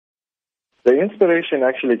The inspiration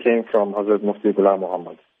actually came from Hazrat Mufti Bilal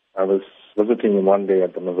Muhammad. I was visiting him one day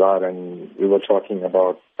at the Mazar and we were talking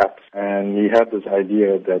about apps. And he had this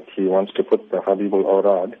idea that he wants to put the Habibul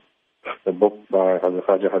Awrad, the book by Hazrat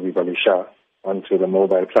Khaja Habib Ali Shah, onto the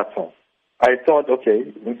mobile platform. I thought,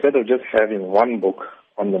 okay, instead of just having one book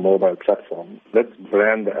on the mobile platform, let's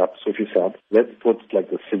brand the app Soofie Saheb. Let's put like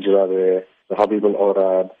the Sijra there, the Habibul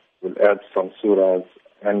Awrad, we'll add some surahs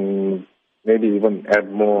and maybe even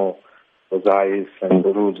add more Wazais and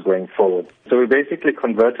Duruds going forward. So we basically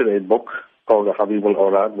converted a book called the Habibul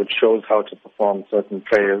Awrad, which shows how to perform certain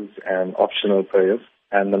prayers and optional prayers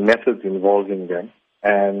and the methods involving them,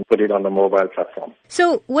 and put it on the mobile platform.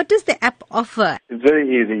 So what does the app offer? It's very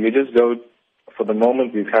easy. You just go, for the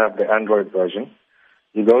moment we have the Android version.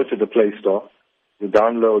 You go to the Play Store, you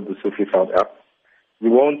download the Soofie Saheb app.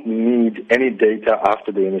 You won't need any data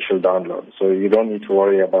after the initial download, so you don't need to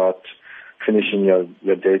worry about finishing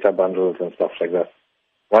your data bundles and stuff like that.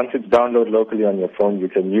 Once it's downloaded locally on your phone, you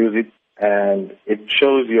can use it, and it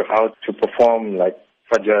shows you how to perform, like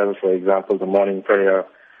Fajr, for example, the morning prayer,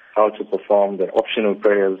 how to perform the optional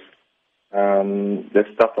prayers.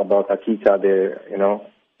 There's stuff about Hakika there,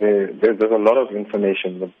 There's a lot of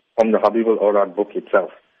information from the Habibul Awrad book itself.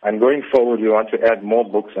 And going forward, we want to add more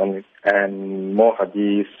books on it and more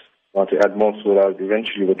hadiths, want to add more surahs.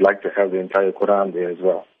 Eventually, we'd like to have the entire Quran there as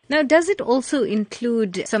well. Now, does it also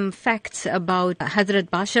include some facts about Hazrat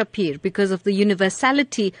Badsha Peer because of the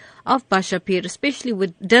universality of Badsha Peer, especially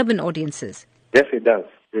with Durban audiences? Yes, it does.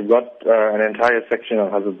 We've got an entire section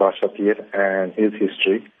of Hazrat Badsha Peer and his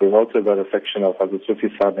history. We've also got a section of Hazrat Soofie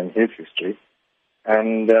Saheb and his history.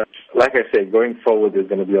 And like I say, going forward, there's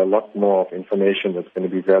going to be a lot more of information that's going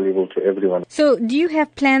to be valuable to everyone. So do you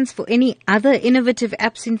have plans for any other innovative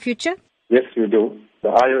apps in future? Yes, we do. The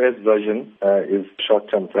iOS version is a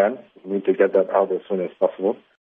short-term plan. We need to get that out as soon as possible.